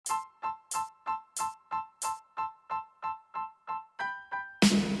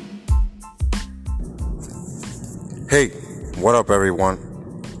Hey, what up, everyone?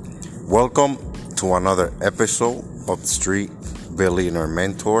 Welcome to another episode of Street Billionaire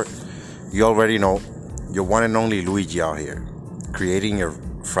Mentor. You already know your one and only Luigi out here, creating your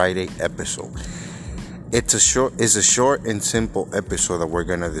Friday episode. It's a short and simple episode that we're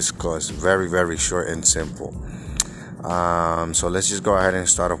gonna discuss. Very, very short and simple. So let's just go ahead and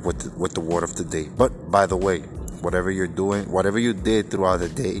start off with the word of the day. But by the way, whatever you're doing, whatever you did throughout the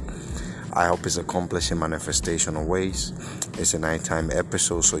day, I hope it's accomplished in manifestational ways. It's a nighttime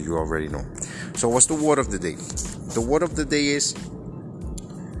episode, so you already know. So what's the word of the day? The word of the day is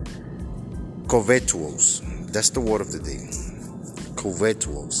Covetous. That's the word of the day.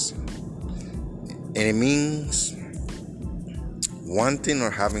 Covetous. And it means wanting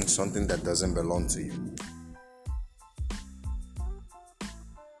or having something that doesn't belong to you.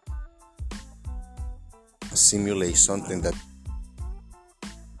 Simulate something that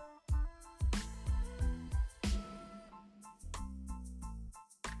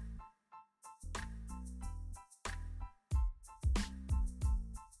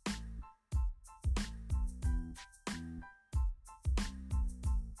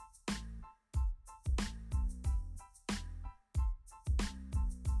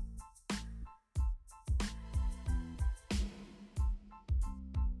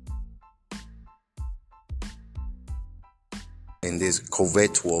in these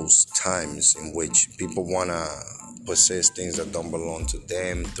covetous times in which people want to possess things that don't belong to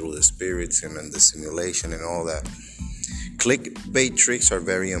them through the spirits and the simulation and all that. Clickbait tricks are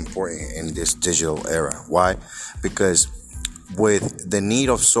very important in this digital era. Why? Because with the need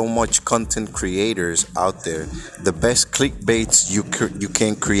of so much content creators out there, the best clickbaits you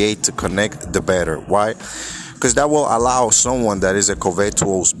can create to connect, the better. Why? Because that will allow someone that is a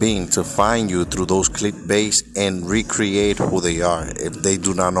covetous being to find you through those clickbaits and recreate who they are if they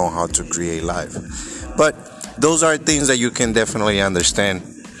do not know how to create life. But those are things that you can definitely understand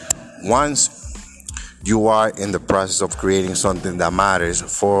once you are in the process of creating something that matters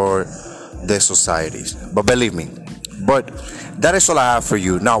for the societies. But believe me, that is all I have for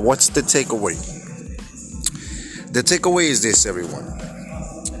you. Now, what's the takeaway? The takeaway is this, everyone.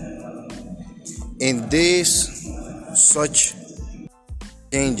 In this such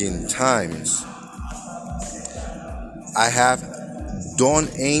changing times, don't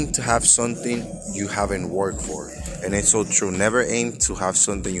aim to have something you haven't worked for. And it's so true. Never aim to have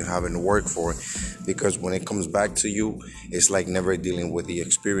something you haven't worked for, because when it comes back to you, it's like never dealing with the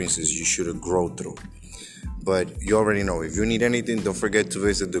experiences you should have grown through. But you already know, if you need anything, don't forget to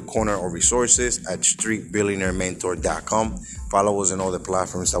visit the corner of resources at streetbillionairementor.com. Follow us on all the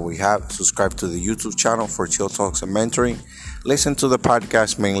platforms that we have. Subscribe to the YouTube channel for chill talks and mentoring. Listen to the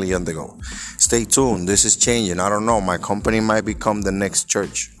podcast mainly on the go. Stay tuned. This is changing. I don't know. My company might become the next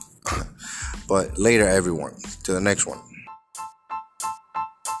church. But later, everyone. To the next one.